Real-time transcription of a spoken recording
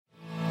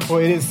Well,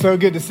 it is so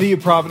good to see you,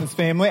 Providence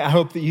family. I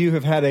hope that you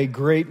have had a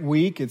great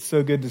week. It's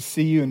so good to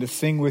see you and to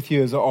sing with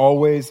you as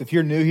always. If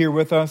you're new here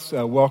with us,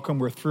 welcome.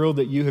 We're thrilled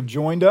that you have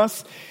joined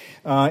us.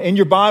 In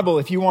your Bible,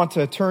 if you want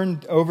to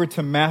turn over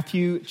to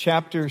Matthew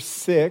chapter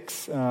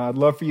 6, I'd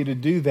love for you to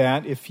do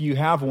that if you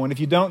have one.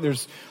 If you don't,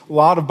 there's a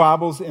lot of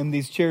Bibles in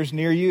these chairs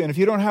near you. And if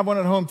you don't have one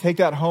at home, take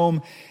that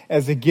home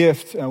as a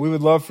gift. We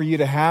would love for you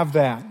to have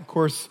that. Of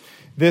course,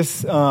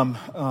 this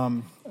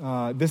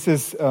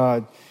is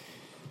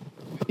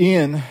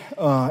in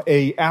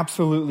a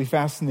absolutely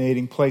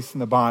fascinating place in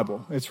the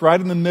Bible. It's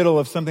right in the middle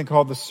of something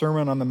called the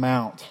Sermon on the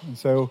Mount. And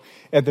so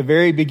at the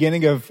very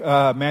beginning of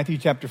Matthew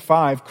chapter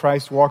 5,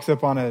 Christ walks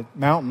up on a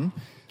mountain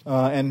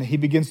and he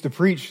begins to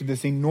preach to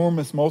this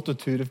enormous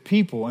multitude of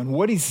people. And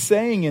what he's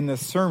saying in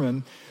this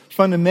sermon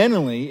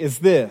fundamentally is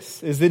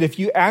this, is that if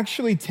you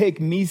actually take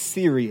me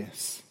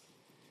serious,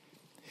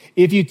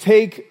 if you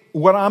take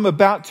what I'm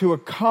about to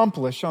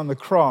accomplish on the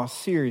cross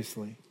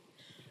seriously,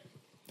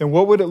 then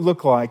what would it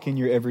look like in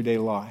your everyday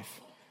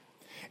life?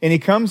 And he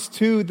comes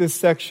to this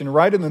section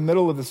right in the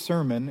middle of the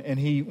sermon, and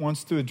he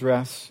wants to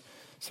address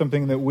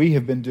something that we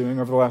have been doing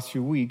over the last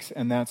few weeks,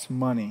 and that's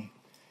money.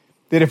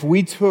 That if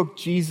we took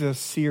Jesus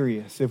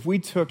serious, if we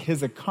took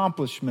his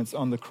accomplishments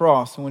on the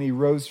cross and when he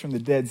rose from the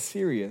dead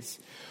serious,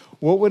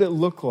 what would it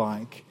look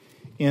like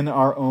in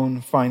our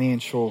own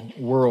financial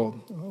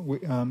world?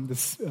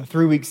 This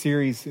 3-week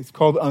series, it's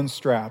called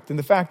Unstrapped. And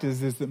the fact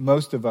is that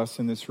most of us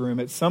in this room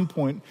at some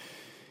point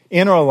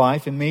in our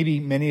life, and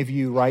maybe many of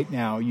you right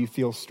now, you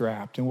feel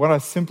strapped. And what I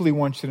simply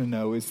want you to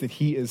know is that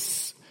he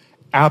is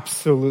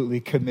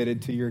absolutely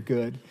committed to your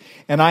good.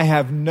 And I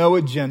have no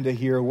agenda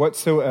here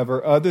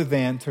whatsoever other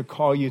than to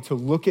call you to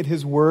look at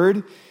his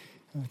word,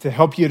 to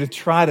help you to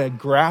try to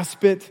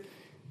grasp it,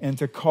 and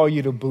to call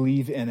you to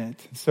believe in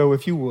it. So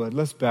if you would,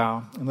 let's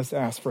bow and let's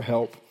ask for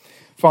help.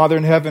 Father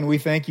in heaven, we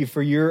thank you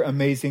for your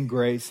amazing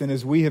grace. And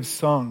as we have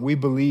sung, we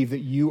believe that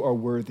you are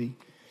worthy.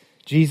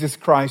 Jesus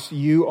Christ,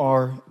 you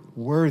are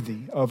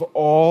worthy of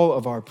all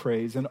of our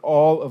praise and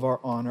all of our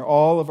honor,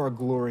 all of our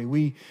glory.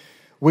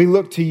 We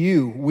look to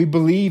you. We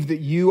believe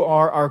that you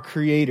are our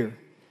creator,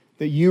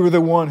 that you are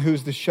the one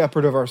who's the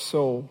shepherd of our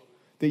soul,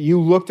 that you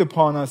looked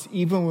upon us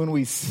even when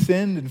we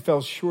sinned and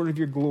fell short of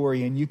your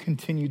glory, and you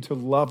continue to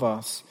love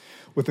us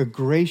with a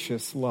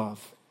gracious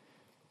love.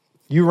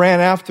 You ran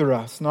after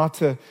us, not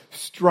to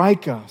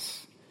strike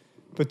us,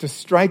 but to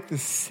strike the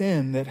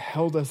sin that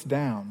held us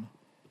down.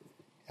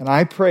 And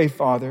I pray,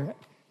 Father,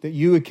 that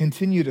you would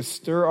continue to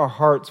stir our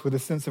hearts with a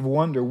sense of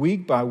wonder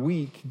week by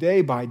week,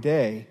 day by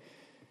day,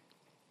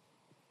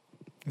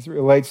 as it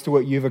relates to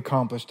what you've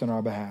accomplished on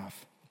our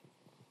behalf.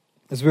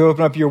 As we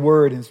open up your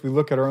word, as we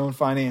look at our own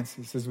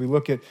finances, as we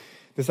look at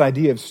this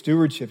idea of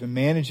stewardship and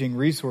managing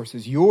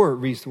resources, your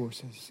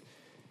resources,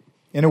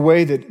 in a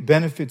way that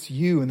benefits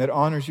you and that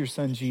honors your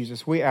son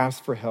Jesus, we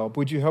ask for help.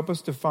 Would you help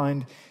us to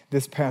find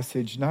this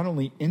passage not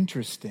only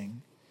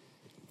interesting,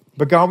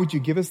 but God, would you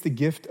give us the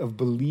gift of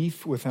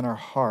belief within our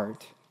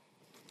heart,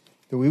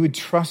 that we would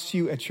trust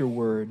you at your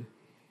word?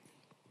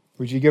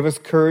 Would you give us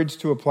courage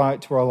to apply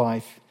it to our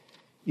life,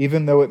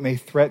 even though it may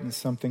threaten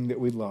something that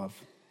we love?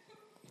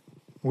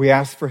 We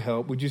ask for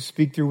help. Would you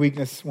speak through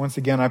weakness once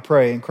again, I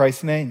pray, in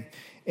Christ's name.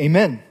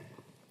 Amen.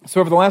 So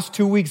over the last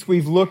 2 weeks,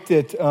 we've looked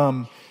at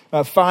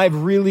 5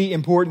 really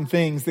important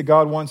things that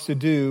God wants to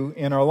do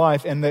in our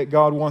life and that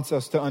God wants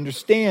us to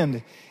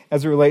understand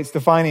as it relates to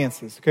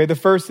finances. Okay, the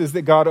first is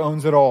that God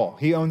owns it all.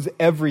 He owns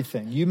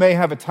everything. You may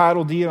have a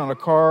title deed on a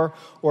car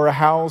or a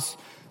house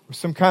or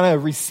some kind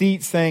of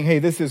receipt saying, hey,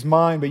 this is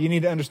mine, but you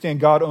need to understand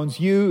God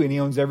owns you and he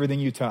owns everything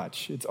you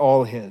touch. It's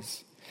all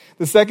his.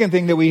 The second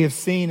thing that we have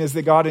seen is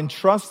that God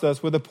entrusts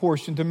us with a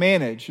portion to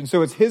manage. And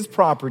so it's his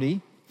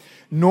property,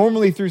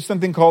 normally through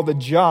something called a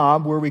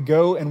job where we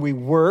go and we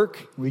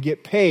work, we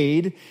get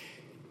paid.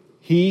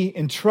 He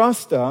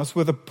entrusts us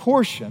with a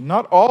portion,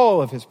 not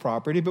all of his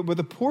property, but with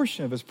a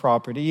portion of his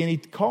property. And he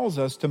calls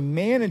us to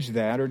manage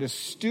that or to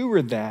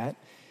steward that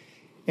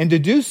and to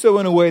do so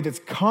in a way that's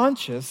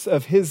conscious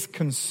of his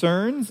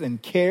concerns and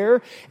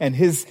care and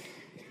his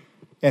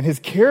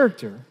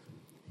character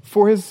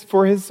for his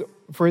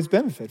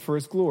benefit, for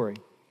his glory.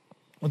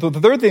 Well,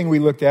 the third thing we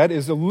looked at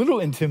is a little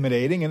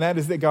intimidating, and that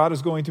is that God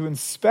is going to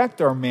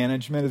inspect our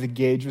management as a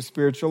gauge of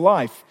spiritual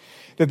life.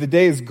 That the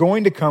day is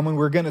going to come when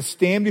we're going to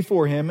stand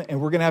before him and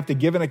we're going to have to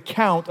give an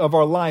account of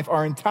our life,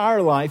 our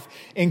entire life,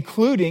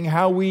 including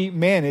how we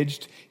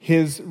managed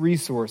his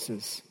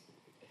resources.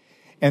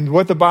 And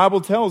what the Bible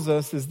tells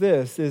us is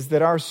this, is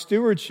that our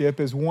stewardship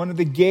is one of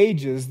the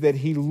gauges that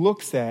he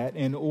looks at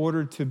in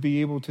order to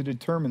be able to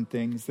determine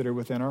things that are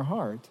within our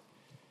heart.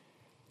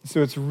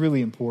 So it's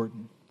really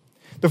important.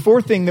 The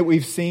fourth thing that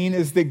we've seen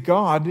is that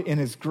God, in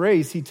his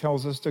grace, he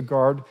tells us to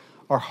guard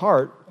our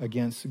heart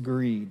against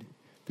greed,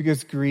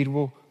 because greed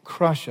will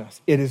crush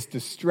us. It is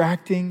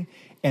distracting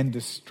and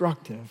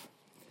destructive.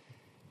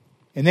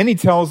 And then he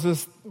tells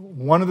us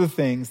one of the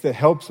things that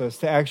helps us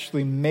to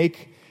actually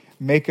make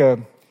a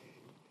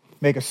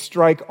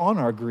strike on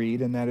our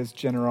greed, and that is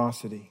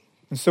generosity.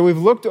 And so we've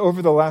looked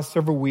over the last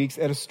several weeks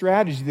at a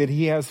strategy that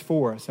he has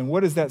for us. And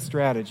what is that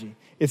strategy?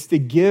 It's to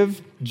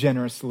give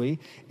generously,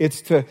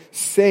 it's to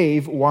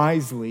save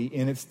wisely,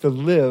 and it's to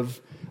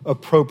live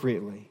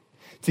appropriately.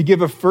 To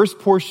give a first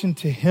portion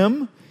to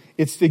him,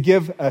 it's to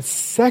give a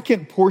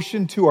second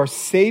portion to our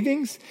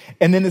savings,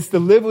 and then it's to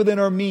live within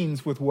our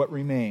means with what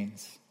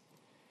remains.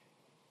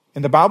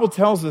 And the Bible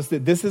tells us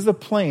that this is a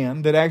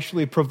plan that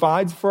actually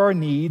provides for our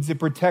needs, it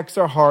protects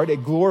our heart,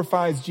 it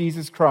glorifies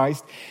Jesus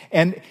Christ,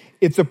 and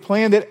it's a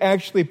plan that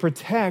actually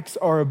protects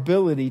our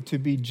ability to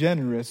be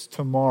generous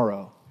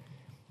tomorrow.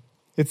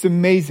 It's an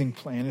amazing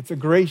plan, it's a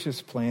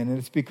gracious plan, and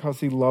it's because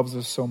he loves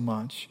us so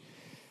much.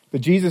 But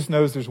Jesus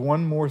knows there's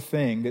one more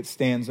thing that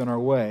stands in our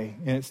way,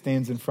 and it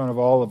stands in front of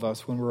all of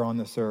us when we're on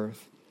this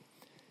earth.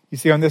 You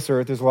see, on this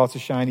earth, there's lots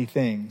of shiny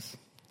things.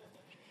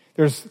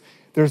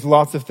 There's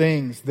lots of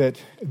things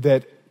that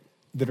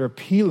are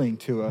appealing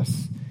to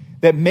us,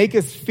 that make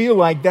us feel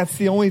like that's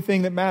the only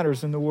thing that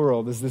matters in the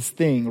world, is this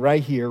thing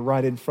right here,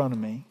 right in front of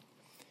me.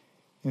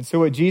 And so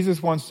what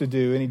Jesus wants to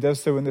do, and he does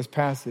so in this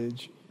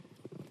passage,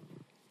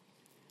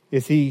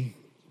 is he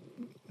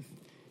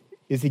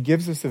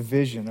gives us a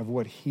vision of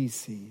what he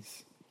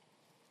sees.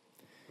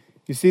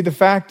 You see, the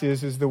fact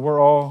is that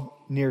we're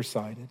all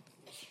nearsighted.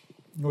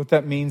 And what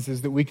that means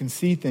is that we can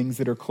see things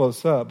that are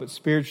close up, but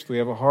spiritually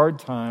have a hard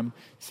time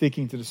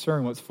seeking to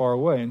discern what's far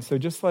away. And so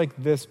just like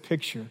this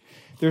picture,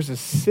 there's a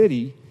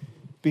city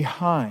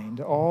behind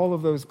all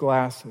of those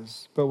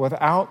glasses, but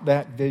without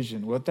that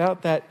vision,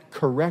 without that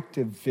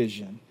corrective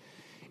vision,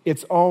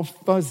 it's all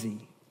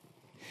fuzzy.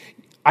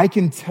 I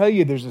can tell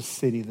you there's a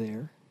city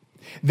there.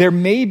 There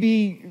may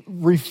be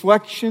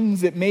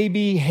reflections, it may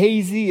be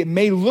hazy, it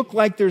may look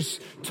like there's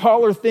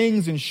taller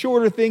things and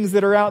shorter things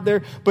that are out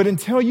there, but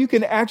until you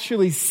can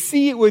actually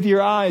see it with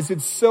your eyes,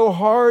 it's so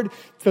hard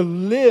to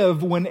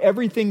live when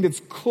everything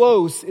that's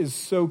close is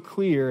so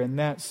clear and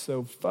that's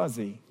so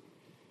fuzzy.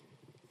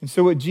 And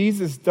so what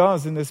Jesus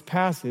does in this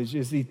passage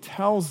is he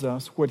tells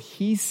us what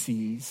he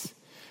sees,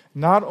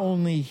 not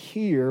only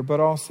here, but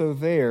also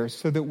there,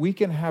 so that we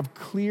can have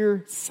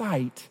clear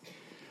sight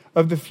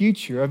of the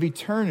future, of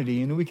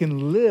eternity, and we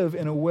can live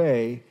in a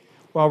way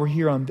while we're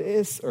here on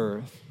this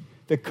earth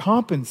that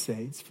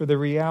compensates for the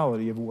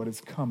reality of what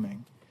is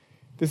coming.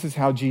 This is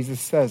how Jesus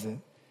says it.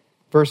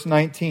 Verse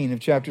 19 of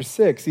chapter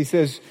 6, he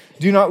says,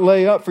 "Do not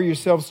lay up for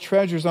yourselves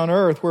treasures on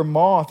earth where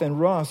moth and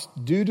rust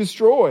do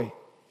destroy,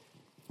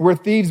 where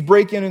thieves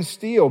break in and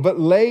steal, but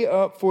lay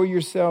up for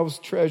yourselves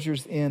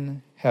treasures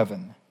in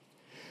heaven,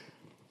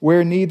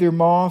 where neither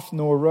moth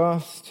nor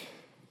rust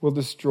will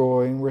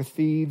destroy, and where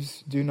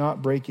thieves do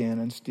not break in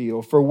and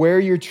steal. For where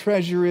your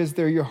treasure is,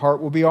 there your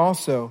heart will be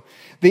also.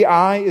 The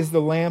eye is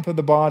the lamp of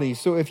the body.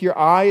 So if your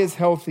eye is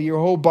healthy, your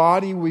whole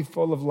body will be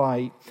full of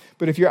light.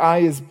 But if your eye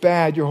is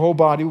bad, your whole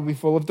body will be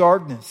full of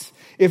darkness.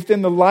 If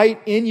then the light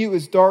in you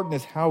is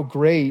darkness, how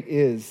great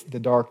is the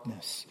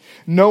darkness?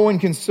 No one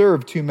can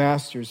serve two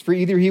masters, for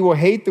either he will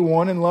hate the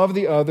one and love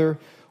the other,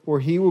 or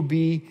he will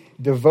be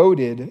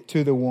devoted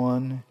to the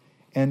one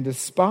and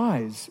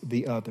despise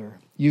the other.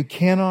 You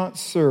cannot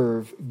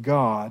serve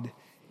God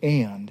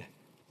and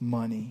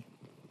money."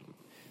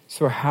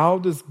 So how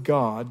does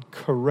God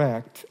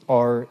correct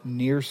our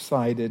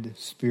nearsighted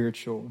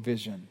spiritual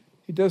vision?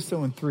 He does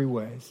so in three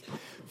ways.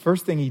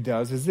 First thing he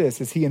does is this,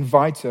 is he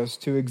invites us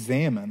to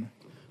examine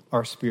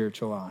our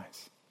spiritual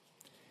eyes.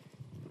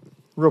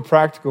 A real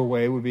practical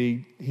way would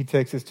be he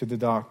takes us to the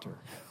doctor,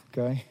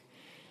 okay?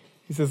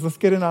 He says, let's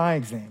get an eye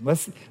exam.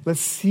 Let's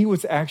see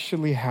what's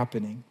actually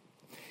happening.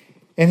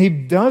 And he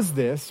does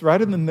this right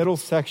in the middle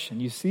section.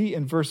 You see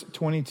in verse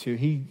 22,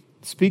 he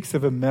speaks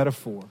of a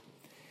metaphor.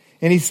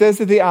 And he says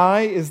that the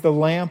eye is the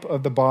lamp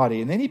of the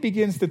body. And then he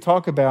begins to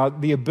talk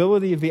about the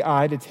ability of the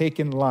eye to take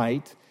in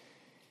light.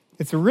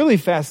 It's a really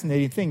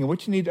fascinating thing. And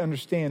what you need to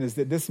understand is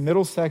that this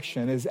middle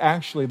section is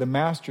actually the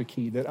master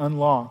key that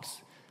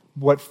unlocks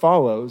what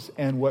follows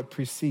and what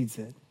precedes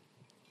it.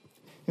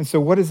 And so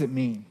what does it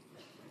mean?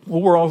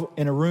 Well, we're all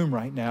in a room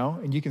right now,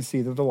 and you can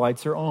see that the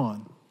lights are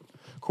on.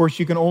 Of course,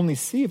 you can only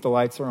see if the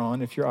lights are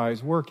on if your eye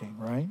is working,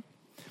 right?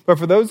 But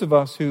for those of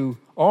us who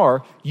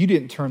you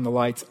didn't turn the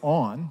lights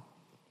on.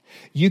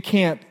 You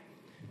can't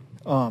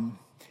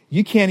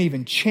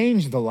even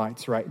change the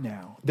lights right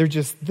now. They're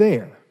just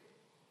there.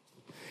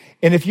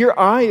 And if your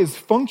eye is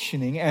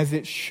functioning as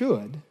it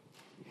should,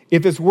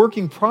 if it's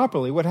working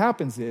properly, what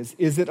happens is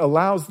it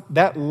allows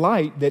that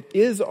light that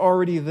is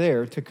already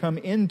there to come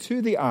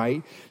into the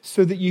eye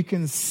so that you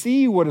can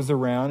see what is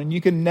around and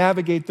you can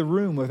navigate the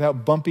room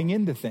without bumping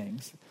into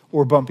things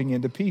or bumping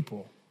into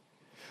people.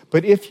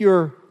 But if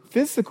your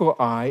physical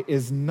eye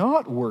is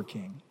not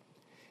working,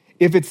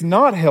 if it's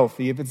not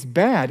healthy, if it's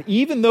bad,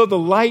 even though the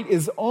light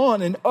is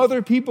on and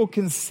other people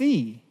can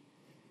see,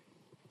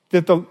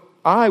 that the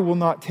eye will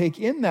not take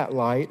in that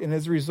light, and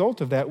as a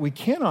result of that, we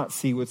cannot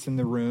see what's in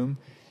the room,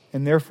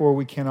 and therefore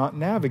we cannot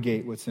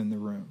navigate what's in the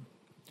room.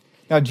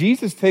 Now,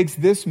 Jesus takes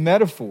this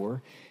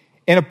metaphor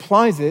and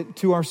applies it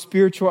to our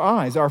spiritual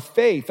eyes, our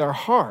faith, our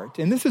heart.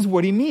 And this is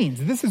what he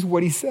means. This is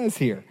what he says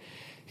here.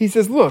 He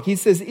says, look, he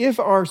says, if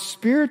our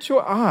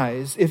spiritual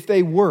eyes, if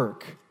they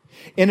work,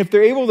 and if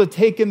they're able to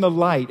take in the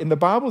light, and the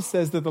Bible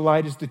says that the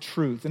light is the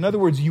truth. In other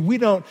words, we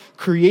don't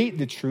create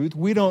the truth.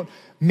 We don't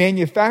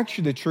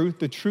manufacture the truth.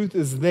 The truth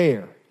is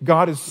there.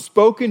 God has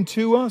spoken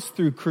to us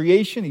through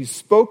creation. He's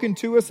spoken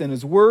to us in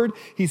His Word.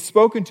 He's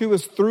spoken to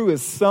us through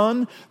His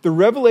Son. The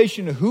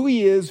revelation of who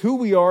He is, who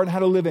we are, and how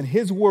to live in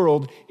His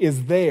world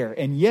is there.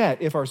 And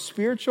yet, if our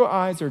spiritual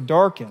eyes are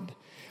darkened,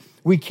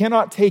 we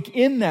cannot take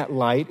in that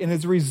light, and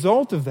as a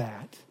result of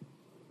that,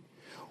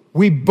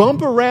 we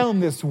bump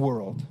around this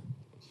world,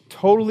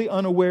 totally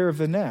unaware of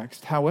the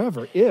next.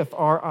 However, if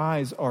our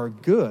eyes are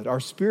good, our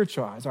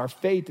spiritual eyes, our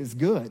faith is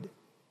good,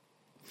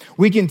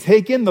 we can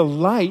take in the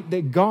light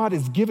that God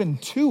has given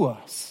to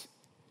us.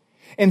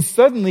 And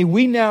suddenly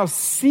we now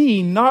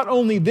see not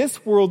only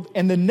this world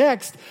and the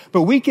next,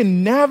 but we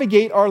can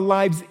navigate our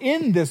lives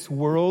in this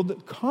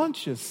world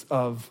conscious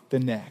of the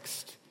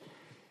next.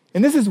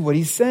 And this is what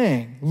he's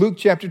saying. Luke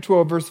chapter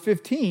 12, verse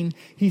 15,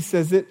 he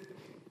says it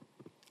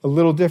a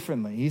little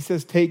differently. He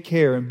says, take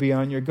care and be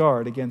on your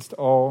guard against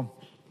all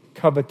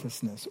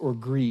covetousness or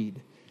greed.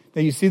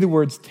 Now you see the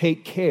words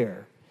take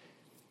care.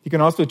 You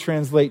can also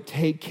translate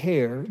take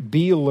care,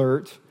 be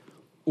alert,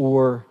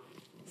 or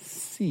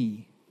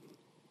see.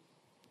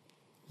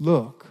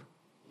 Look,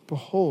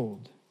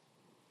 behold.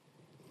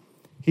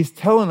 He's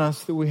telling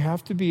us that we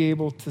have to be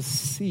able to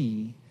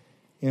see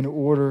in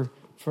order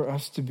for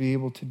us to be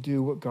able to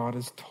do what God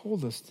has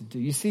told us to do.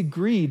 You see,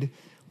 greed,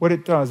 what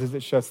it does is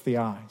it shuts the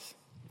eyes.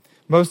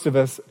 Most of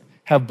us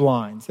have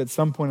blinds at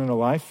some point in our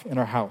life, in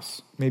our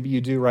house. Maybe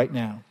you do right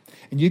now.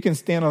 And you can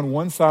stand on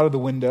one side of the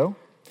window,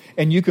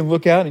 and you can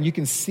look out and you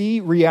can see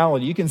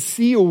reality. You can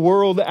see a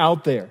world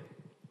out there.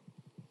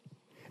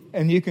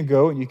 And you can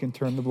go and you can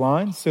turn the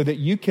blinds so that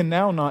you can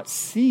now not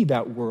see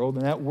that world,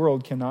 and that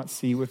world cannot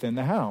see within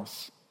the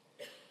house.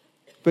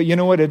 But you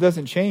know what? It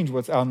doesn't change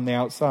what's on the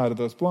outside of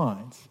those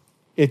blinds.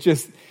 It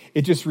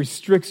just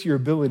restricts your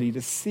ability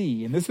to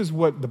see. And this is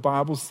what the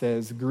Bible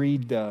says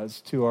greed does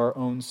to our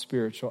own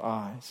spiritual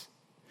eyes.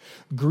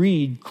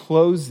 Greed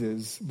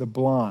closes the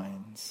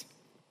blinds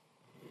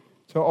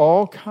to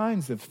all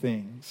kinds of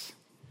things,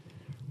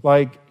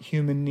 like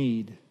human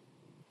need.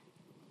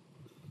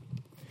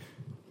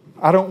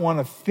 I don't want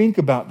to think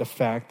about the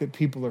fact that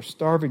people are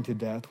starving to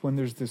death when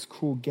there's this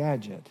cool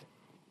gadget.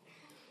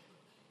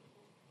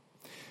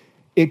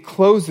 It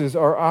closes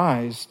our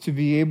eyes to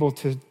be able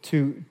to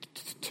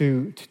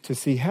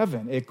see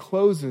heaven. It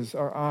closes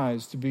our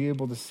eyes to be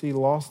able to see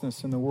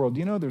lostness in the world. Do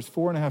you know there's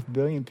 4.5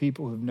 billion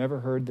people who've never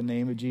heard the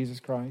name of Jesus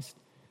Christ?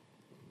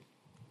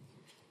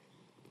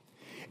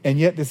 And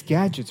yet this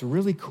gadget's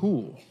really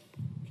cool.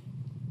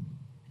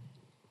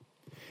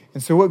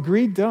 And so what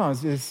greed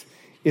does is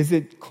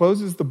it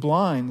closes the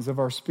blinds of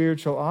our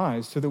spiritual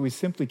eyes so that we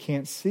simply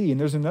can't see. And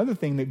there's another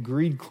thing that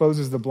greed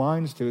closes the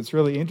blinds to. It's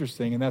really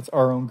interesting, and that's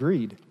our own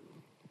greed.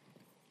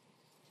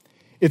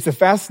 It's a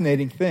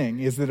fascinating thing,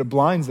 is that it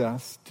blinds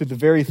us to the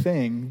very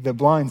thing that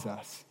blinds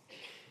us.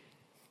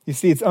 You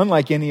see, it's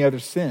unlike any other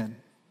sin.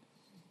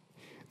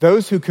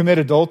 Those who commit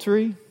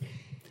adultery,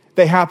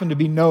 they happen to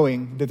be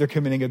knowing that they're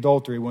committing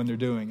adultery when they're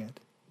doing it.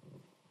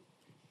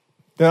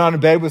 They're not in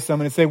bed with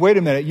someone and say, wait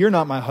a minute, you're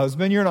not my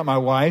husband, you're not my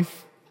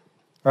wife,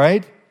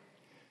 right?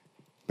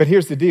 But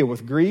here's the deal.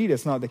 With greed,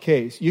 it's not the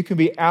case. You can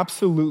be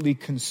absolutely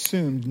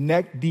consumed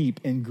neck deep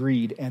in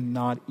greed and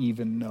not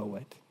even know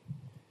it.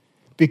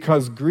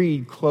 Because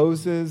greed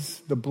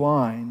closes the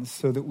blinds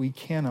so that we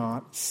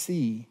cannot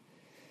see.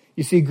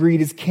 You see, greed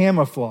is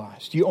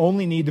camouflaged. You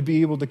only need to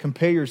be able to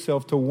compare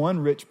yourself to one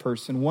rich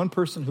person, one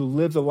person who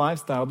lives a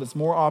lifestyle that's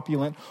more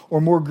opulent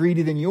or more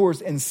greedy than yours,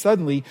 and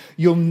suddenly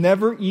you'll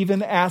never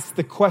even ask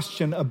the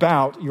question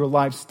about your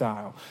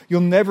lifestyle.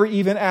 You'll never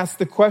even ask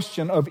the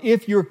question of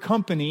if your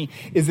company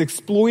is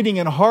exploiting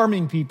and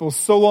harming people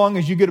so long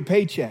as you get a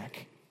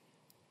paycheck.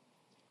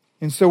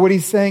 And so what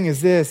he's saying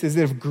is this, is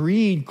that if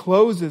greed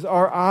closes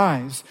our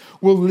eyes,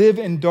 we'll live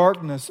in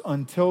darkness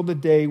until the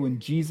day when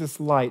Jesus'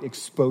 light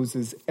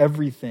exposes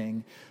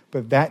everything.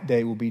 But that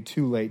day will be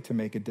too late to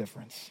make a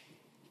difference.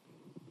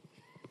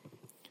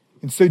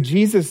 And so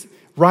Jesus,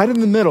 right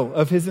in the middle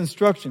of his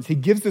instructions, he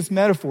gives this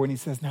metaphor and he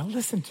says, now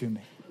listen to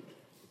me.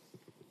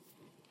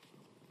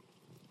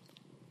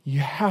 You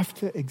have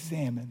to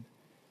examine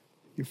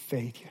your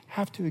faith. You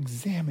have to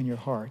examine your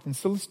heart. And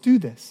so let's do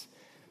this.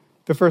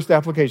 The first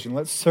application,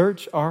 let's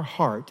search our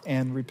heart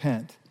and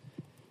repent.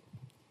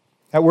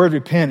 That word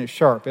repent is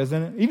sharp,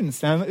 isn't it? It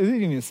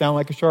doesn't even sound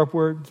like a sharp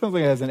word. It sounds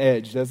like it has an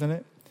edge, doesn't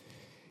it?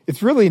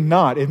 It's really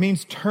not. It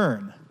means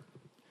turn.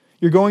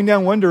 You're going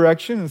down one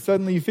direction and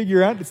suddenly you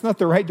figure out it's not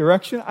the right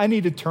direction. I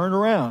need to turn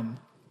around.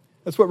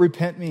 That's what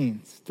repent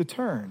means, to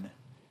turn.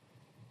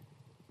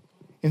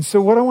 And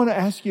so what I want to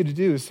ask you to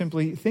do is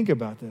simply think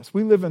about this.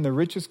 We live in the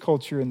richest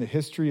culture in the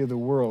history of the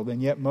world,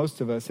 and yet most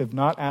of us have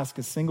not asked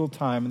a single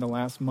time in the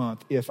last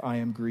month if I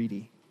am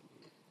greedy.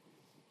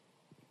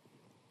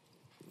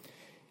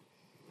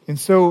 And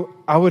so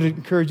I would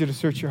encourage you to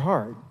search your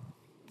heart.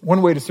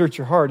 One way to search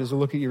your heart is to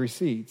look at your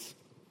receipts.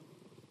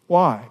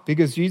 Why?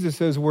 Because Jesus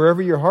says,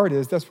 wherever your heart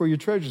is, that's where your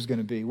treasure is going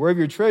to be. Wherever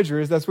your treasure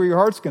is, that's where your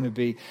heart's going to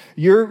be.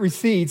 Your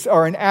receipts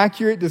are an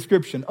accurate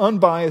description,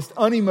 unbiased,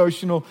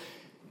 unemotional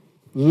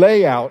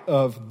layout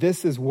of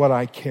this is what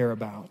I care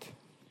about.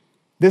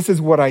 This is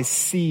what I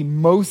see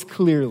most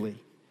clearly.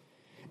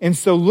 And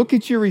so look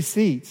at your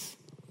receipts.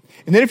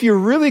 And then if you're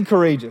really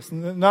courageous,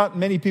 not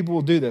many people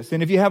will do this,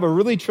 and if you have a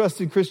really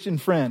trusted Christian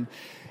friend,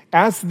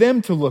 ask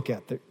them to look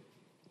at it.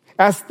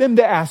 Ask them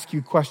to ask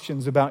you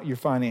questions about your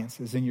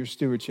finances and your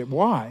stewardship.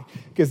 Why?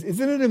 Because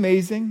isn't it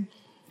amazing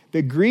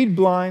that greed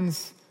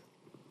blinds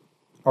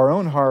our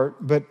own heart,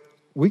 but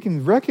we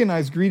can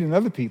recognize greed in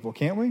other people,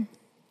 can't we?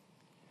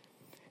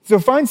 So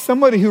find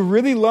somebody who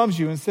really loves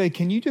you and say,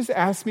 can you just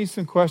ask me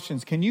some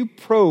questions? Can you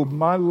probe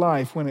my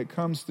life when it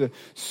comes to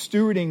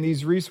stewarding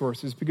these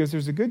resources? Because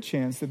there's a good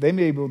chance that they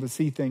may be able to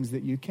see things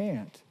that you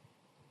can't.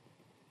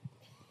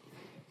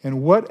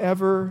 And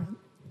whatever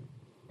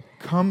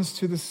comes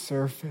to the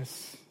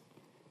surface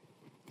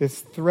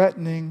that's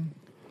threatening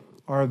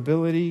our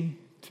ability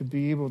to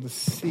be able to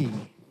see,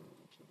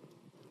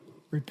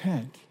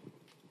 repent,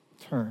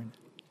 turn.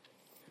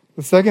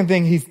 The second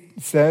thing he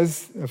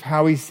says of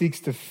how he seeks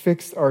to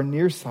fix our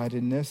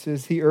nearsightedness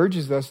is he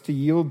urges us to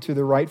yield to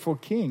the rightful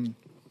king.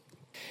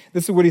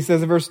 This is what he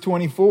says in verse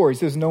 24. He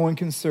says, no one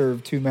can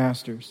serve two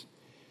masters.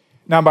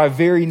 Now, by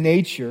very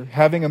nature,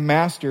 having a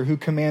master who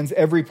commands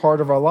every part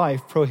of our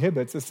life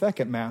prohibits a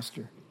second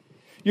master.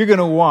 You're going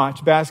to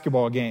watch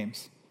basketball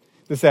games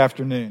this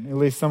afternoon. At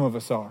least some of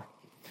us are.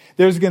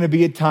 There's going to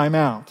be a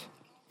timeout.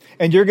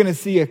 And you're going to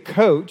see a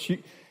coach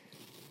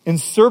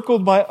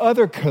encircled by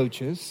other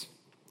coaches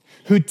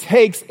who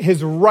takes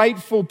his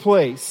rightful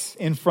place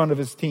in front of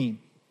his team.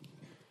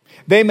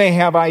 They may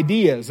have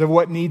ideas of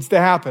what needs to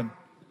happen.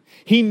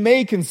 He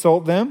may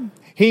consult them.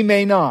 He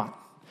may not.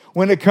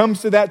 When it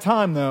comes to that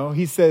time, though,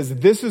 he says,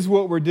 this is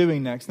what we're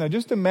doing next. Now,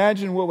 just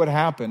imagine what would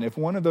happen if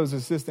one of those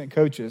assistant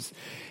coaches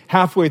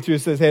halfway through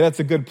says, hey, that's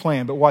a good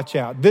plan, but watch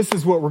out. This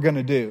is what we're going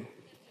to do.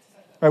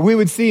 Right? We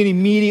would see an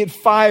immediate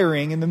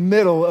firing in the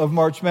middle of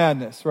March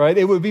Madness, right?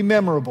 It would be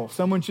memorable.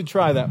 Someone should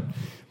try that,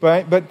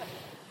 right? But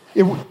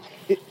it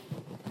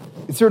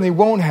certainly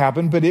won't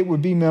happen, but it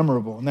would be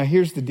memorable. Now,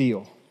 here's the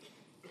deal.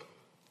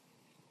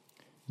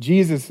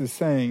 Jesus is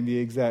saying the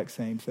exact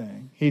same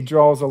thing. He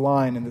draws a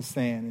line in the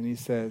sand and he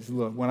says,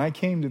 look, when I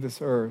came to this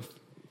earth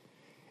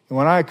and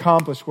when I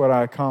accomplished what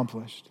I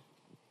accomplished,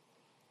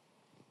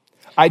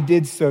 I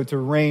did so to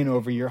reign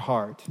over your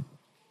heart.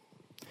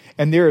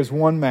 And there is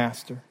one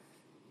master.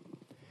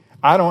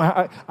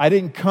 I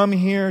didn't come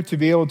here to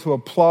be able to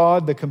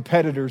applaud the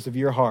competitors of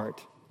your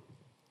heart.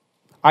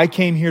 I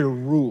came here to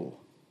rule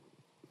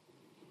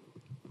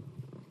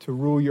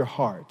your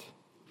heart.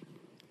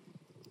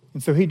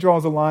 And so he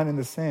draws a line in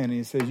the sand and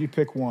he says, you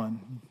pick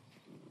one.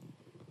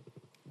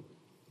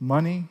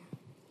 Money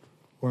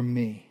or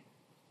me.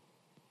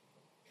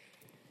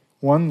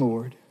 One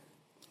Lord,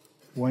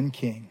 one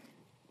King.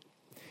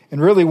 And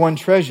really one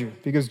treasure,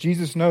 because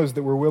Jesus knows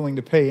that we're willing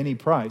to pay any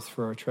price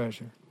for our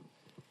treasure.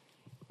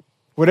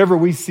 Whatever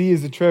we see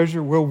as a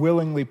treasure, we'll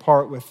willingly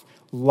part with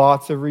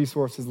lots of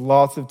resources,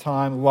 lots of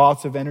time,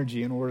 lots of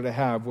energy in order to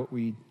have what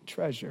we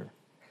treasure.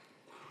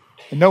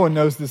 And no one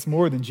knows this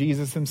more than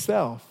Jesus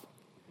himself.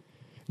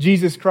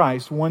 Jesus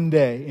Christ, one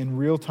day in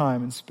real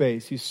time and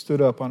space, he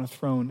stood up on a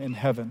throne in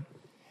heaven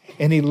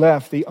and he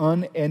left the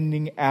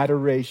unending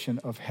adoration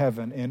of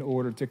heaven in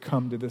order to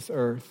come to this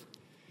earth.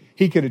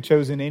 He could have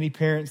chosen any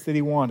parents that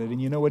he wanted.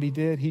 And you know what he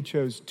did? He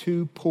chose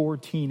two poor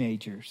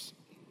teenagers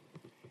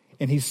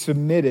and he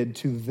submitted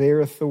to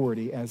their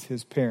authority as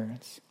his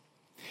parents.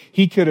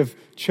 He could have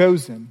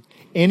chosen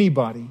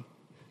anybody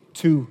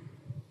to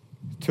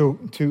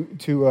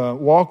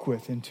walk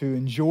with and to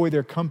enjoy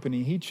their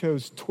company. He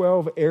chose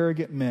 12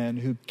 arrogant men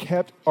who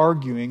kept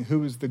arguing who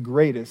was the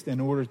greatest in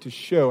order to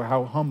show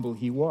how humble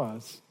he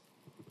was.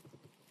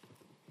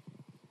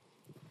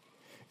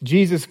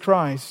 Jesus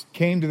Christ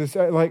came to this,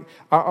 I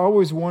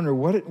always wonder,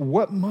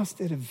 what must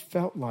it have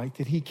felt like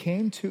that he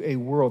came to a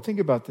world? Think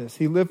about this.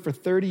 He lived for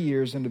 30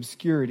 years in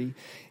obscurity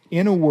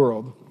in a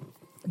world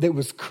that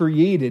was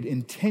created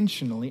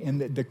intentionally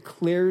and that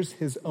declares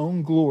his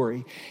own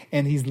glory.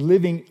 And he's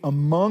living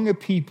among a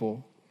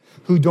people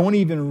who don't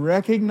even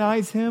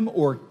recognize him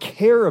or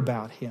care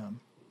about him,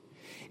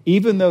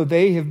 even though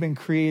they have been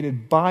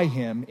created by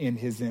him in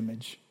his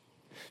image,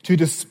 to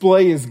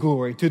display his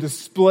glory, to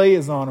display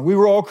his honor. We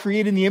were all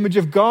created in the image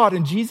of God,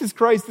 and Jesus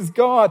Christ is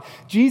God.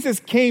 Jesus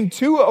came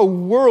to a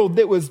world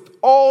that was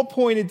all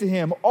pointed to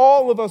him.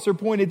 All of us are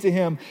pointed to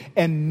him,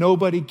 and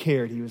nobody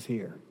cared he was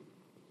here.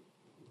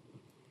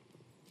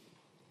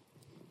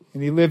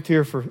 And he lived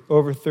here for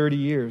over 30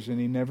 years and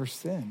he never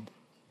sinned.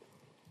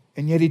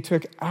 And yet he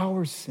took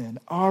our sin,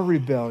 our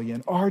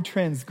rebellion, our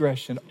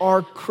transgression,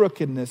 our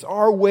crookedness,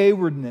 our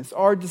waywardness,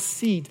 our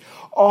deceit,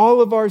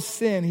 all of our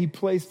sin he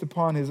placed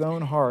upon his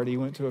own heart. He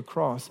went to a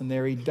cross and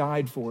there he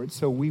died for it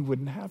so we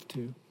wouldn't have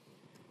to.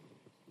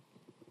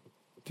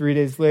 3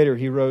 days later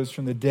he rose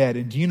from the dead.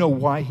 And do you know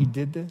why he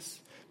did this?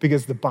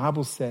 Because the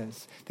Bible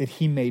says that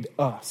he made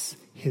us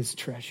his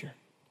treasure.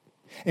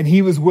 And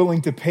he was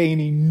willing to pay an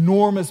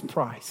enormous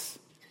price.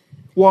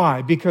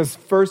 Why? Because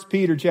 1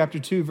 Peter chapter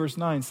 2, verse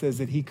 9 says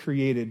that he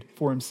created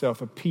for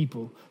himself a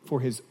people for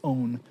his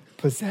own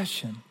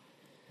possession.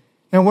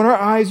 Now, when our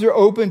eyes are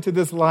open to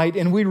this light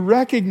and we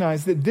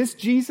recognize that this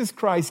Jesus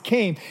Christ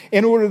came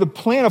in order to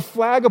plant a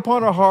flag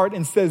upon our heart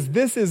and says,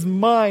 this is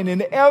mine,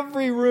 and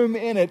every room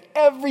in it,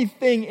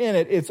 everything in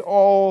it, it's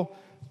all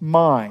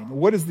mine.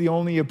 What is the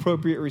only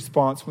appropriate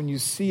response when you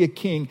see a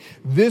king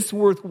this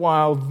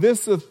worthwhile,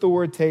 this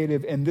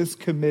authoritative, and this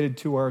committed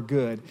to our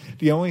good?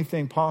 The only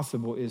thing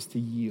possible is to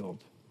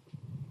yield.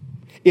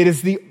 It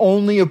is the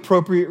only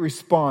appropriate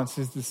response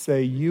is to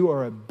say, you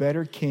are a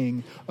better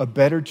king, a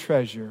better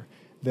treasure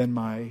than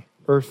my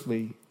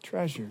earthly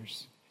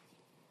treasures.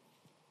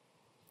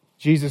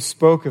 Jesus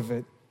spoke of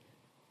it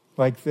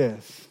like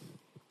this.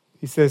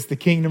 He says, the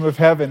kingdom of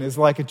heaven is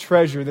like a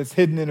treasure that's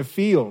hidden in a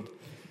field,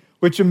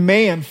 which a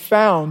man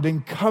found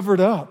and covered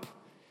up.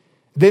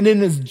 Then in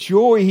his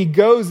joy, he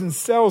goes and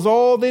sells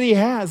all that he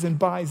has and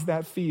buys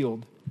that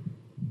field.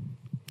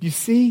 You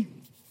see,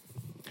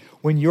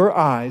 when your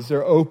eyes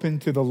are open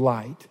to the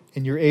light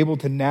and you're able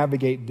to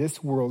navigate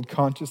this world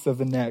conscious of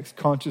the next,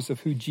 conscious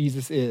of who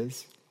Jesus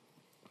is,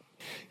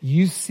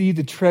 you see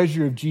the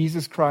treasure of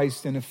Jesus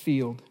Christ in a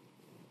field.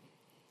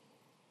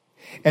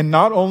 And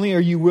not only are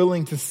you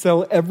willing to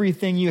sell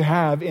everything you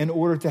have in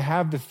order to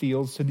have the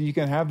field so that you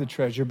can have the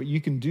treasure, but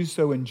you can do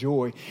so in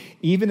joy,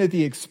 even at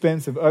the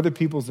expense of other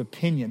people's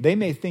opinion. They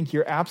may think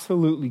you're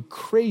absolutely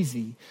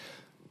crazy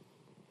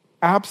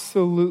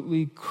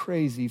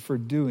for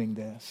doing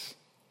this.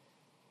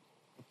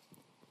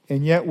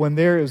 And yet when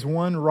there is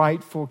one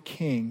rightful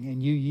king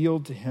and you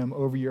yield to him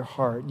over your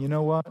heart, you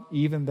know what?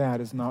 Even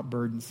that is not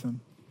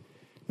burdensome.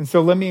 And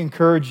so let me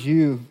encourage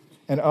you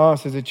and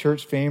us as a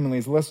church family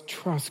is let's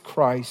trust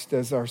Christ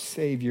as our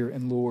Savior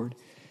and Lord.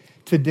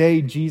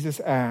 Today,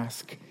 Jesus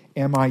asks,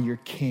 am I your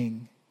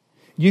king?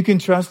 You can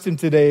trust him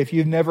today if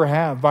you never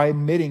have by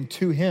admitting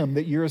to him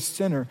that you're a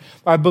sinner,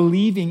 by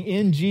believing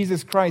in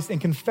Jesus Christ and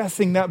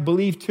confessing that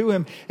belief to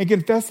him and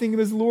confessing him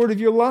as Lord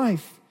of your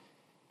life.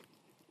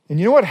 And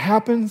you know what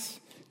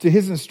happens to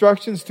his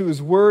instructions, to his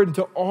word, and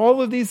to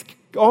all these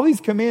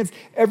commands,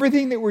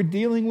 everything that we're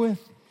dealing with?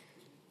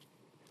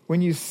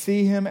 When you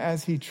see him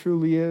as he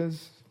truly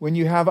is, when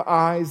you have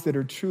eyes that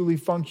are truly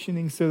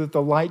functioning so that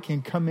the light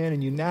can come in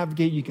and you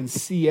navigate, you can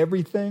see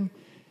everything.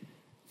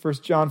 1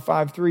 John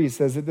 5:3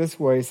 says it this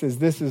way. It says,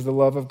 this is the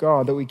love of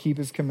God, that we keep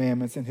his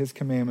commandments, and his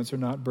commandments are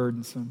not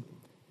burdensome.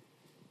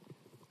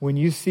 When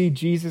you see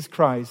Jesus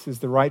Christ as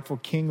the rightful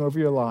king over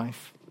your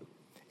life,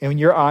 and when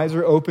your eyes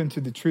are open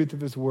to the truth of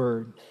his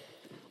word,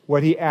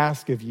 what he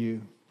asks of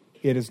you,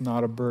 it is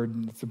not a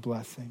burden, it's a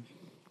blessing.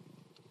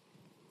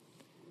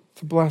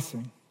 It's a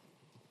blessing.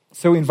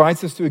 So he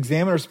invites us to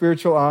examine our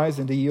spiritual eyes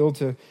and to yield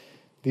to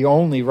the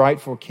only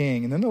rightful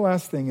king. And then the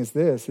last thing is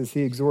this, is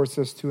he exhorts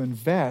us to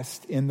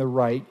invest in the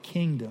right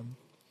kingdom.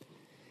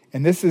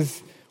 And this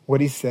is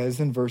what he says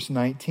in verse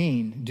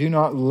 19. Do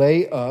not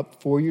lay up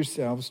for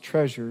yourselves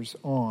treasures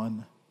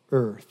on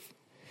earth.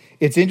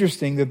 It's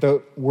interesting that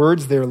the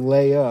words there,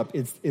 lay up,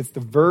 it's the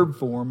verb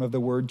form of the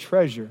word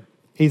treasure.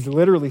 He's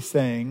literally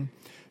saying,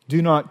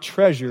 do not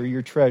treasure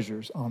your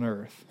treasures on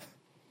earth.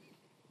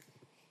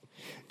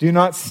 Do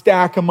not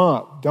stack them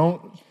up.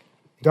 Don't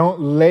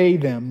lay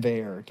them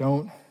there.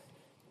 Don't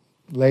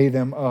lay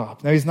them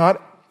up. Now, he's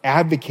not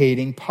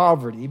advocating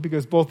poverty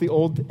because both the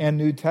Old and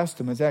New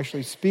Testaments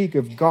actually speak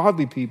of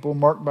godly people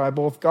marked by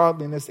both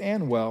godliness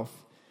and wealth.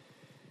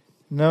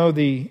 No,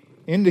 the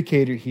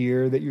indicator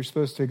here that you're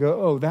supposed to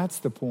go, oh, that's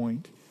the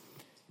point,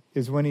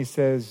 is when he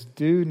says,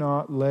 do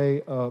not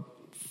lay up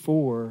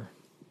for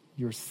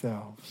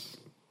yourselves.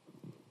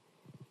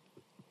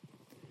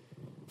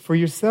 For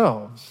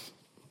yourselves.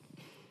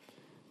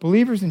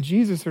 Believers in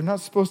Jesus are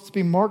not supposed to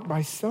be marked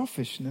by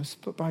selfishness,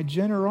 but by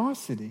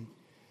generosity.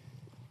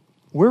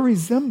 We're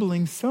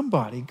resembling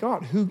somebody,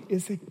 God, who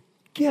is a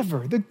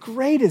giver, the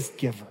greatest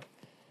giver.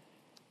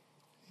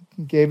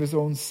 He gave his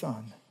own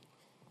son.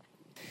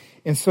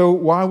 And so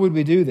why would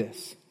we do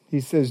this?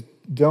 He says,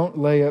 don't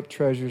lay up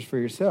treasures for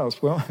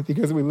yourselves. Well,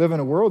 because we live in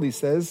a world, he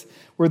says,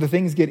 where the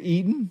things get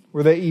eaten,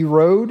 where they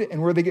erode,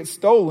 and where they get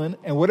stolen,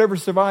 and whatever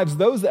survives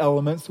those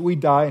elements, we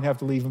die and have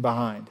to leave them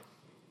behind.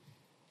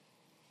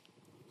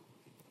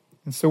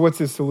 And so what's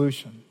his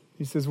solution?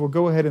 He says, well,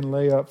 go ahead and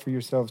lay up for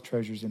yourselves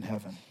treasures in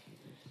heaven.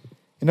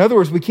 In other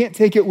words, we can't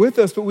take it with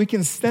us, but we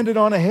can send it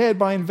on ahead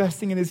by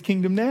investing in his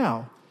kingdom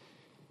now.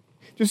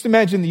 Just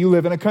imagine that you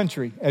live in a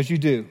country, as you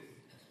do.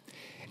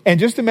 And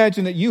just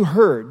imagine that you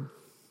heard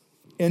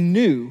and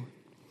knew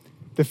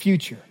the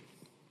future.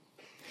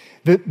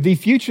 The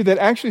future that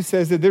actually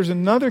says that there's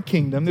another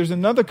kingdom, there's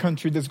another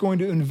country that's going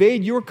to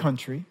invade your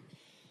country,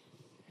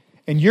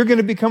 and you're going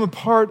to become a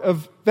part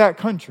of that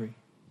country,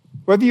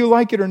 whether you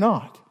like it or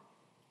not.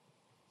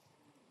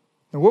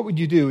 Now, what would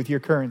you do with your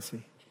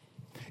currency?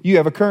 You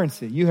have a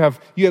currency. You have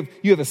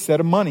a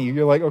set of money.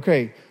 You're like,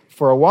 okay,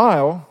 for a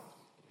while,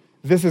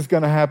 this is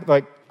going to happen.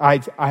 Like, I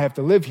have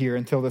to live here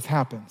until this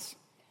happens.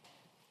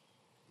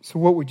 So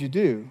what would you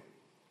do?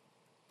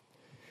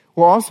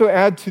 We'll also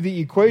add to the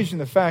equation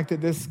the fact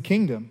that this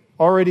kingdom,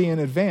 already in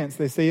advance,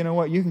 they say, you know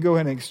what, you can go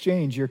ahead and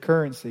exchange your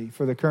currency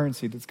for the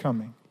currency that's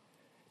coming.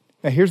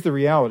 Now, here's the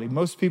reality.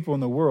 Most people in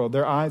the world,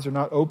 their eyes are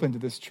not open to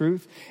this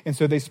truth, and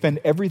so they spend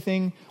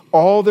everything,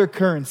 all their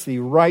currency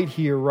right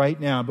here, right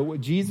now. But what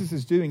Jesus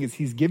is doing is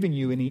he's giving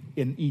you an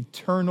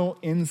eternal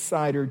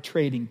insider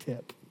trading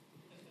tip.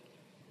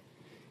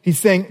 He's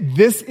saying,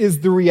 this is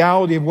the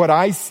reality of what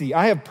I see.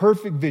 I have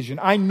perfect vision.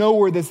 I know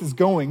where this is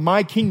going.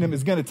 My kingdom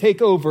is going to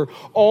take over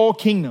all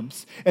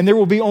kingdoms, and there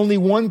will be only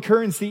one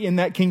currency in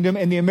that kingdom,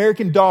 and the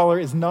American dollar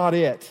is not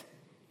it.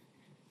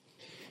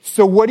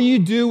 So what do you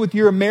do with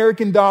your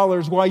American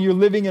dollars while you're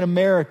living in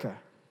America?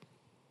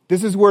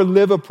 This is where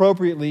live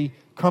appropriately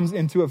comes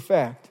into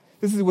effect.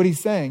 This is what he's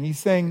saying. He's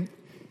saying,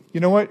 you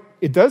know what?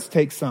 It does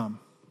take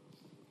some.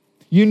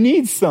 You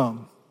need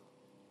some.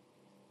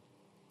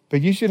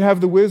 But you should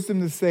have the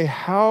wisdom to say,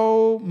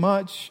 how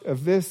much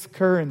of this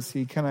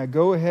currency can I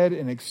go ahead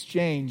and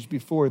exchange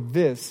before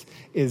this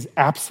is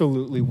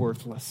absolutely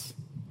worthless?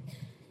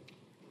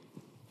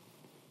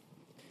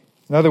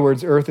 In other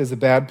words, earth is a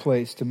bad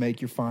place to make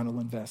your final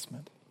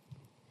investment.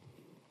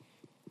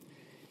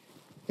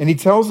 And he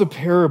tells a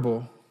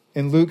parable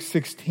in Luke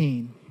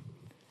 16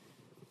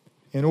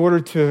 in order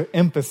to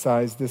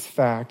emphasize this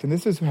fact. And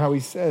this is how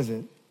he says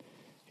it.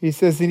 He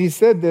says, and he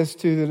said this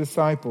to the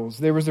disciples.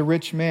 There was a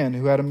rich man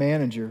who had a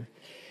manager,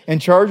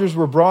 and charges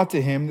were brought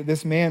to him that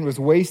this man was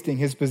wasting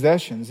his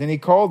possessions. And he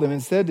called him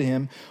and said to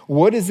him,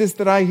 what is this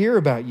that I hear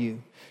about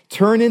you?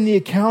 Turn in the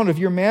account of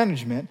your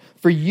management,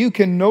 for you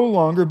can no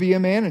longer be a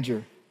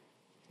manager.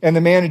 And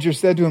the manager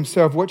said to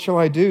himself, what shall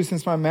I do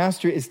since my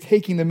master is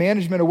taking the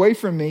management away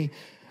from me?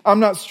 I'm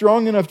not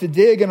strong enough to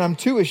dig, and I'm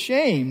too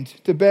ashamed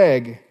to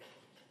beg.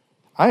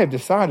 I have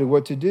decided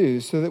what to do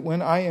so that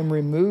when I am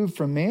removed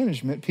from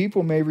management,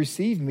 people may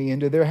receive me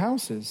into their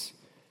houses.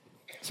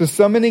 So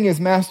summoning his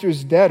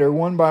master's debtor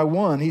one by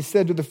one, he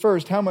said to the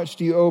first, how much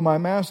do you owe my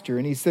master?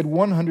 And he said,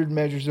 100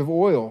 measures of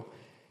oil.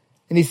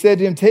 And he said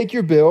to him, take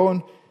your bill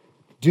and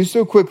do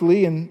so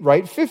quickly and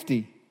write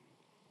 50.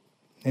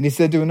 And he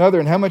said to another,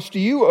 and how much do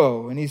you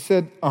owe? And he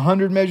said,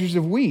 100 measures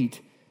of wheat.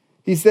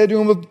 He said to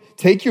him, well,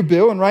 take your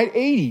bill and write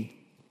 80.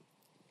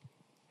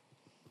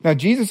 Now,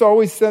 Jesus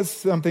always says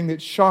something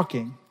that's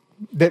shocking,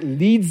 that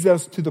leads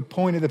us to the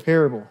point of the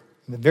parable.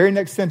 And the very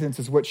next sentence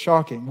is what's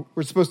shocking.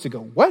 We're supposed to go,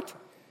 what?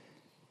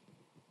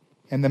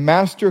 And the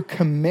master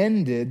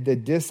commended the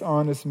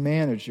dishonest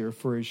manager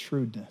for his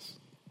shrewdness.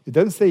 It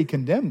doesn't say he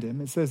condemned him.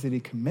 It says that he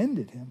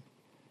commended him.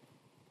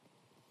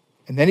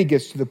 And then he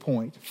gets to the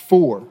point.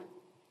 4.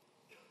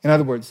 In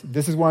other words,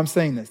 this is why I'm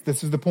saying this.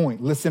 This is the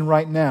point. Listen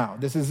right now.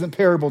 This isn't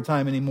parable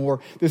time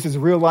anymore. This is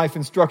real life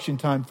instruction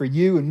time for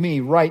you and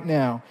me right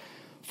now.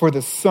 For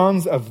the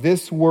sons of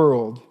this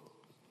world,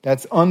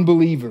 that's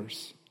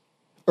unbelievers,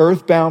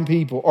 earthbound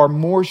people, are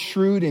more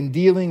shrewd in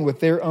dealing with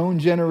their own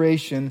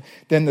generation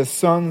than the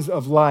sons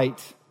of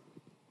light.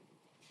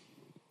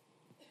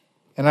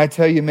 And I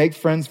tell you, make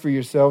friends for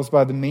yourselves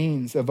by the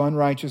means of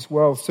unrighteous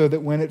wealth, so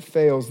that when it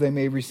fails, they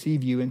may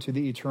receive you into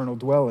the eternal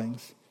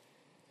dwellings.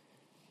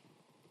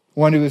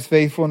 One who is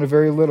faithful in a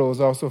very little is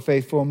also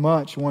faithful in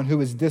much. One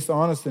who is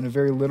dishonest in a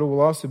very little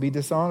will also be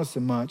dishonest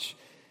in much.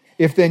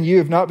 If then you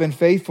have not been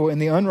faithful in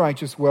the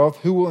unrighteous wealth,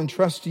 who will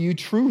entrust to you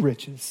true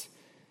riches?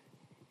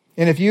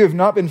 And if you have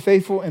not been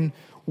faithful in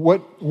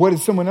what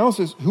is someone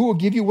else's, who will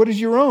give you what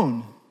is your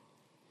own?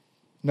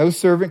 No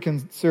servant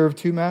can serve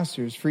two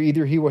masters, for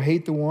either he will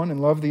hate the one and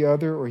love the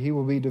other, or he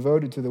will be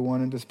devoted to the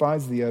one and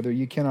despise the other.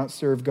 You cannot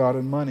serve God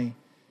and money.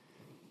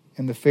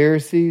 And the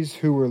Pharisees,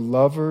 who were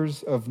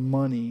lovers of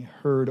money,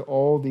 heard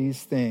all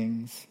these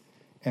things,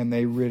 and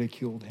they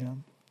ridiculed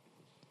him.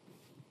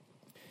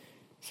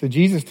 So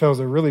Jesus tells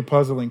a really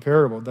puzzling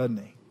parable, doesn't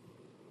he?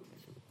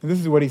 And this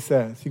is what he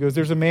says. He goes,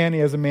 there's a man, he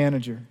has a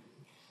manager,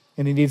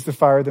 and he needs to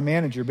fire the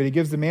manager, but he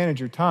gives the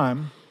manager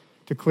time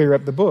to clear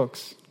up the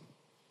books.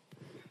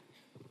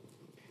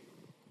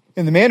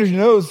 And the manager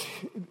knows,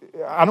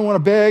 I don't want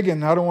to beg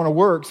and I don't want to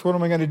work, so what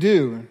am I going to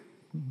do?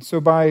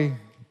 So by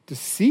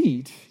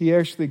deceit, he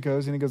actually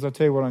goes and he goes, I'll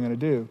tell you what I'm going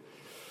to do.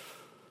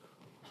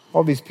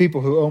 All these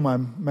people who owe my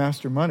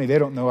master money, they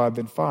don't know I've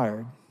been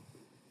fired.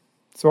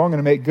 So I'm going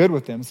to make good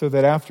with them so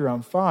that after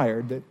I'm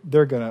fired, that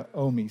they're going to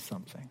owe me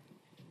something.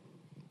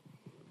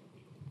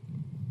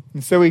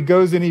 And so he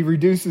goes and he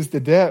reduces the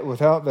debt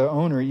without the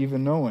owner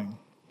even knowing.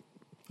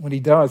 When he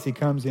does, he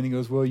comes in and he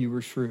goes, well, you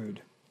were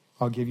shrewd.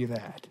 I'll give you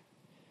that.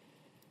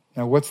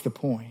 Now, what's the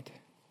point?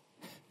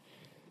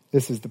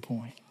 This is the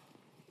point.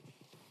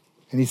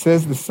 And he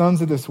says the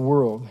sons of this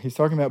world, he's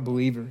talking about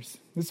believers.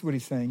 This is what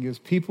he's saying. He goes,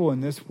 people in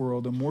this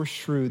world are more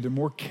shrewd, they're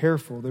more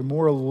careful, they're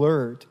more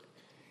alert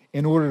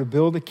in order to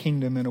build a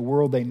kingdom in a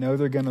world they know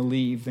they're going to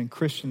leave than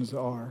Christians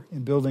are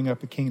in building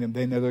up a kingdom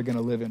they know they're going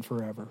to live in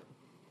forever.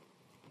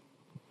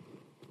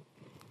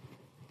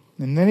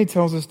 And then he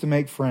tells us to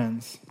make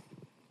friends.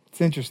 It's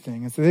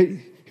interesting. And so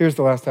here's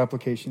the last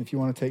application, if you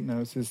want to take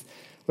notes, is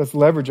let's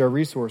leverage our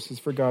resources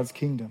for God's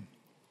kingdom.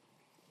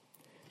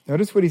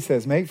 Notice what he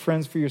says, make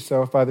friends for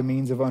yourself by the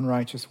means of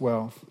unrighteous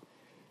wealth.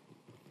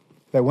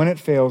 that when it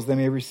fails, they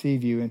may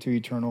receive you into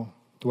eternal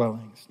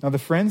dwellings. Now, the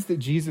friends that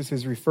Jesus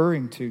is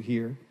referring to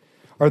here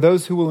are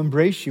those who will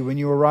embrace you when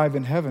you arrive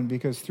in heaven,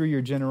 because through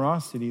your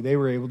generosity, they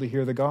were able to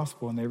hear the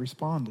gospel and they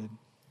responded.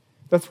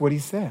 That's what he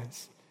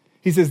says.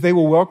 He says they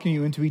will welcome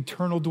you into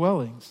eternal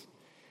dwellings.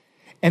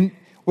 And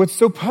what's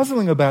so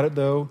puzzling about it,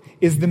 though,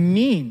 is the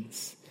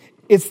means.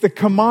 It's the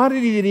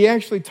commodity that he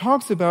actually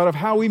talks about of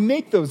how we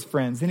make those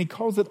friends, and he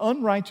calls it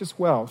unrighteous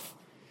wealth.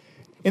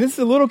 And it's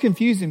a little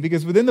confusing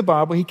because within the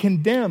Bible, he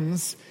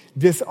condemns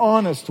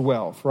dishonest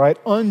wealth, right?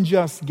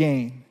 Unjust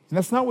gain. And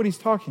that's not what he's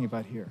talking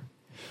about here.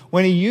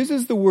 When he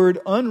uses the word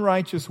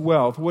unrighteous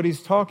wealth, what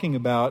he's talking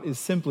about is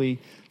simply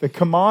the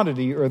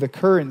commodity or the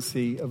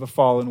currency of a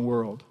fallen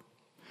world.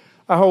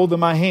 I hold in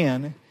my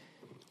hand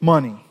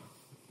money.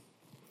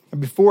 And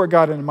before it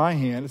got into my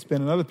hand, it's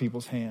been in other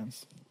people's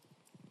hands.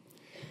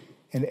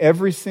 And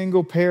every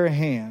single pair of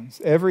hands,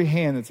 every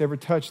hand that's ever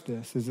touched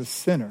this is a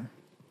sinner,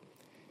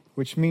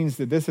 which means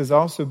that this has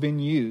also been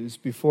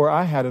used before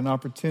I had an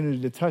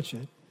opportunity to touch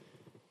it,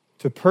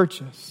 to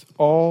purchase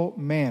all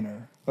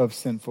manner of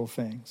sinful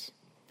things.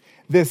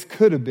 This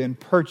could have been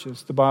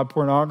purchased to buy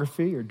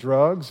pornography or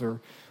drugs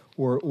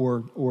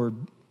or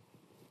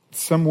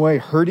some way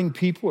hurting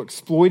people,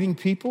 exploiting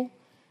people.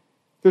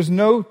 There's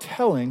no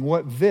telling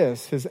what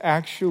this has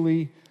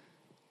actually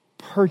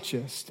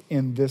purchased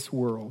in this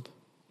world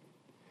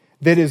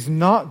that is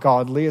not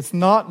godly, it's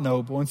not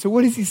noble. And so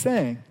what is he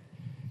saying?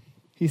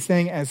 He's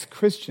saying as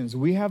Christians,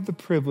 we have the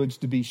privilege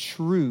to be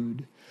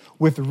shrewd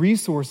with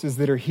resources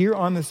that are here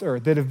on this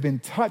earth that have been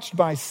touched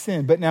by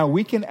sin, but now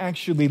we can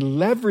actually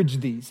leverage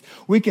these.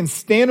 We can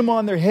stand them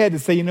on their head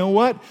and say, you know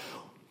what?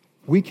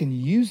 We can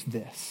use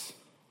this.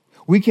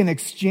 We can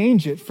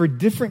exchange it for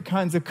different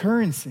kinds of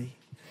currency.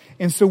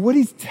 And so what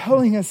he's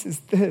telling us is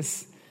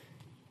this.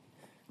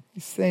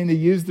 He's saying to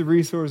use the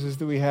resources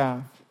that we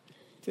have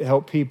to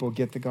help people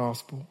get the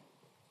gospel.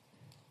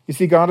 You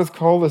see, God has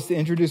called us to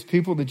introduce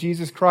people to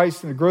Jesus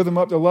Christ and to grow them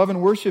up to love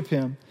and worship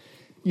him.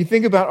 You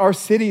think about our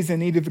cities in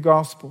need of the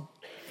gospel.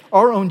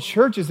 Our own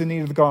church is in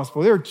need of the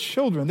gospel. There are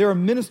children, there are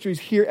ministries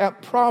here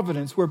at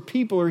Providence where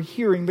people are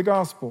hearing the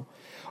gospel.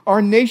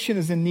 Our nation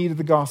is in need of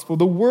the gospel.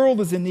 The world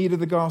is in need of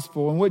the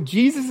gospel. And what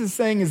Jesus is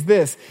saying is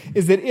this,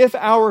 is that if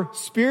our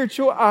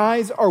spiritual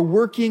eyes are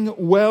working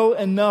well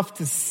enough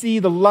to see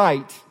the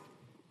light,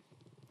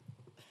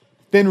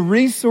 then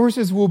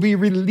resources will be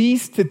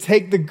released to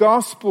take the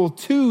gospel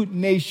to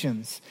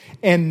nations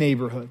and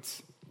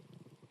neighborhoods.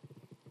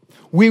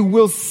 We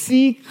will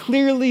see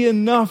clearly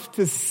enough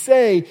to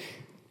say,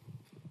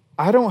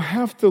 I don't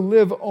have to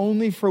live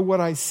only for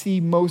what I see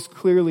most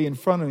clearly in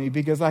front of me,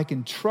 because I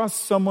can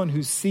trust someone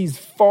who sees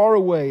far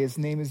away. His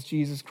name is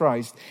Jesus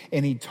Christ.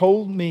 And he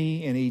told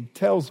me and he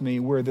tells me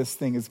where this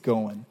thing is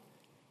going.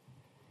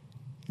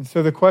 And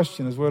so the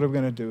question is, what are we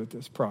going to do with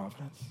this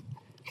Providence?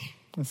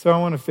 And so I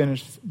want to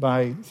finish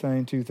by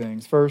saying two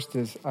things. First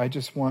is, I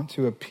just want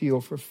to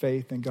appeal for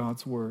faith in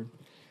God's word.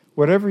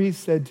 Whatever he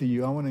said to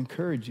you, I want to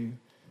encourage you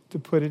to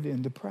put it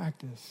into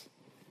practice.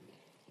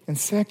 And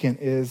second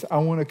is, I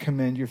want to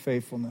commend your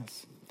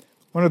faithfulness.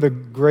 One of the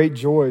great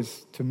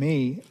joys to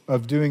me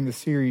of doing the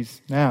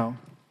series now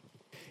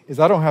is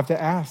I don't have to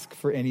ask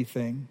for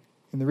anything.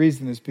 And the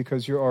reason is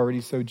because you're already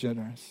so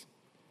generous.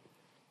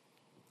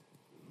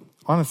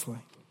 Honestly.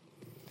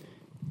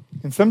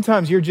 And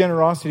sometimes your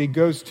generosity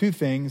goes to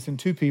things and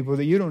to people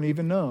that you don't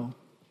even know.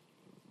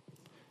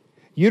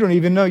 You don't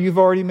even know you've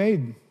already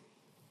made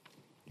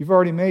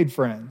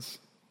friends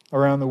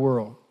around the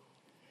world.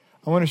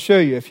 I want to show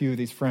you a few of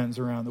these friends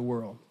around the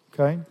world,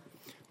 okay?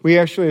 We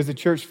actually, as a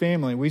church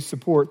family, we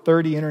support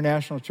 30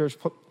 international church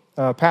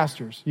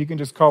pastors. You can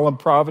just call them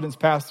Providence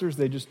pastors.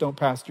 They just don't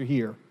pastor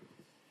here.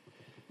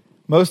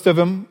 Most of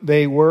them,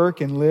 they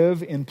work and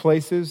live in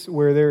places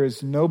where there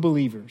is no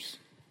believers.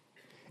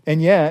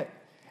 And yet,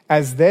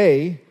 as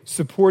they,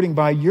 supporting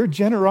by your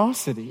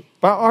generosity,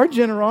 by our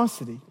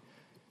generosity,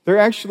 they're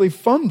actually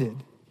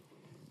funded.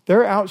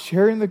 They're out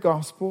sharing the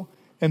gospel,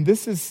 and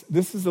this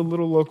is a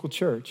little local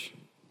church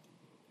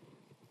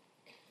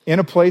in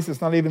a place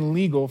that's not even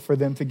legal for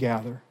them to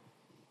gather.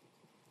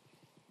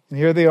 And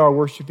here they are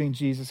worshiping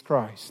Jesus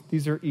Christ.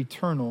 These are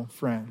eternal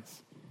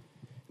friends.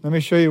 Let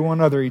me show you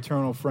one other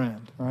eternal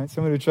friend, all right?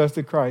 Somebody who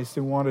trusted Christ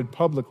and wanted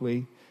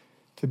publicly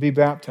to be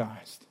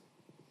baptized.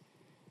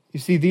 You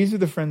see, these are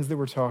the friends that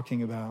we're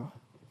talking about.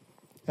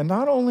 And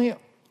not only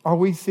are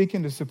we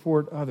seeking to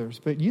support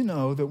others, but you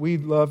know that we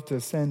love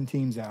to send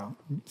teams out.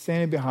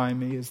 Standing behind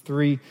me is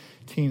 3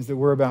 teams that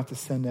we're about to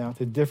send out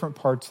to different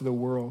parts of the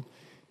world.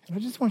 And I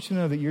just want you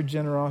to know that your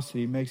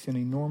generosity makes an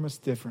enormous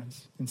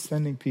difference in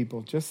sending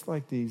people just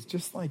like these,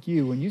 just like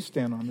you, when you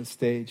stand on this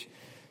stage,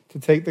 to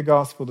take the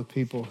gospel to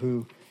people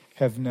who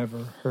have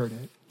never heard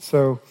it.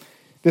 So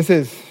this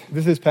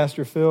is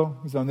Pastor Phil,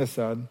 who's on this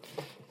side,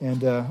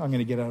 and I'm going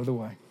to get out of the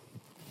way.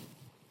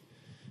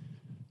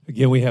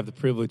 Again, we have the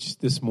privilege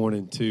this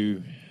morning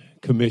to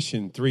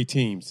commission 3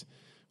 teams.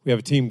 We have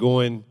a team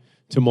going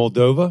to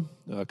Moldova,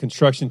 a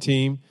construction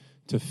team,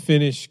 to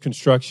finish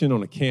construction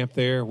on a camp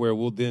there, where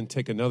we'll then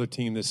take another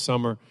team this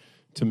summer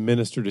to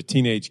minister to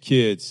teenage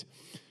kids.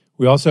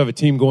 We also have a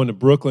team going to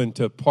Brooklyn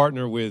to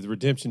partner with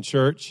Redemption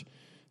Church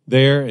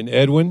there in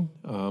Edwin.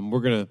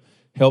 We're going to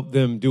help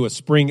them do a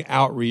spring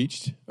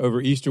outreach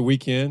over Easter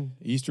weekend,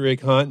 Easter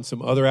egg hunt, and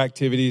some other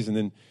activities, and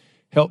then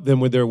help them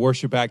with their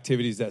worship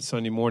activities that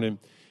Sunday morning.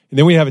 And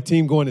then we have a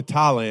team going to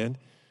Thailand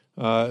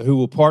who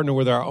will partner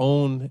with our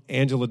own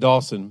Angela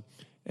Dawson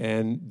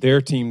and their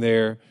team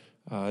there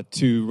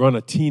to run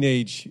a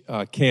teenage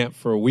camp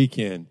for a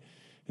weekend.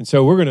 And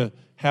so we're going to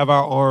have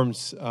our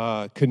arms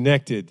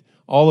connected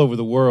all over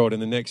the world in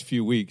the next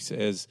few weeks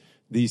as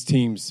these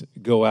teams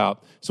go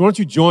out. So why don't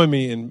you join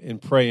me in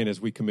praying as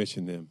we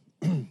commission them.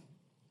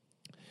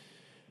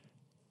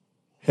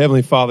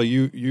 Heavenly Father,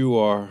 you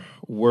are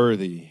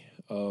worthy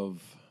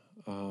of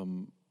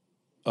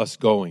us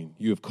going.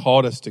 You have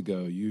called us to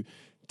go. You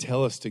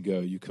tell us to go.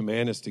 You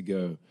command us to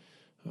go.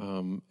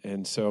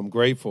 And so I'm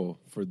grateful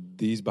for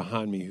these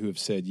behind me who have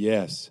said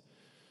yes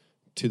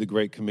to the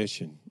Great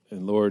Commission.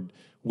 And Lord,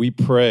 we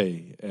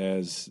pray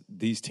as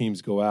these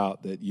teams go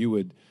out that you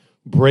would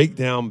break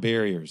down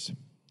barriers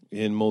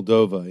in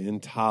Moldova, in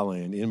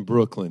Thailand, in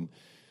Brooklyn.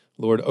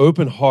 Lord,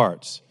 open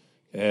hearts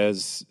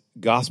as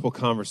gospel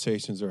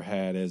conversations are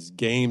had, as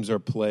games are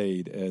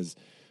played, as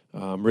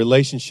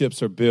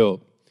relationships are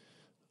built.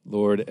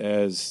 Lord,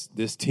 as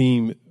this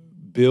team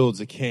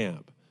builds a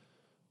camp,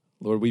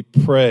 Lord, we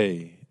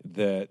pray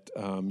that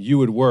you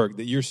would work,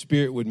 that your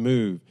Spirit would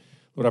move.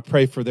 Lord, I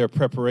pray for their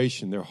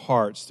preparation, their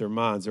hearts, their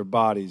minds, their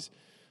bodies,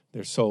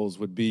 their souls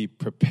would be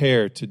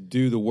prepared to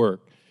do the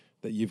work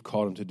that you've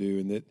called them to do,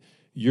 and that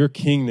your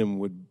kingdom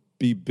would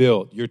be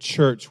built, your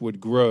church would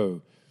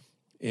grow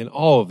in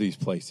all of these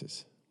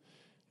places.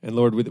 And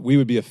Lord, we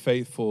would be a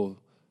faithful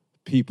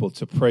people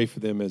to pray for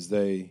them as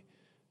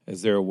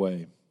they're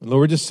away. And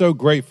Lord, we're just so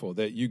grateful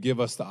that you give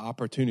us the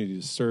opportunity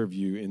to serve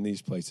you in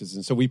these places.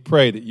 And so we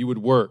pray that you would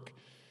work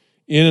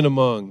in and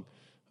among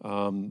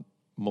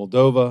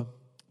Moldova,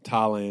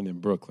 Thailand, and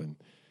Brooklyn,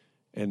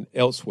 and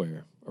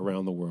elsewhere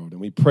around the world.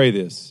 And we pray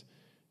this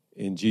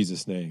in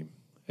Jesus' name.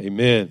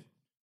 Amen.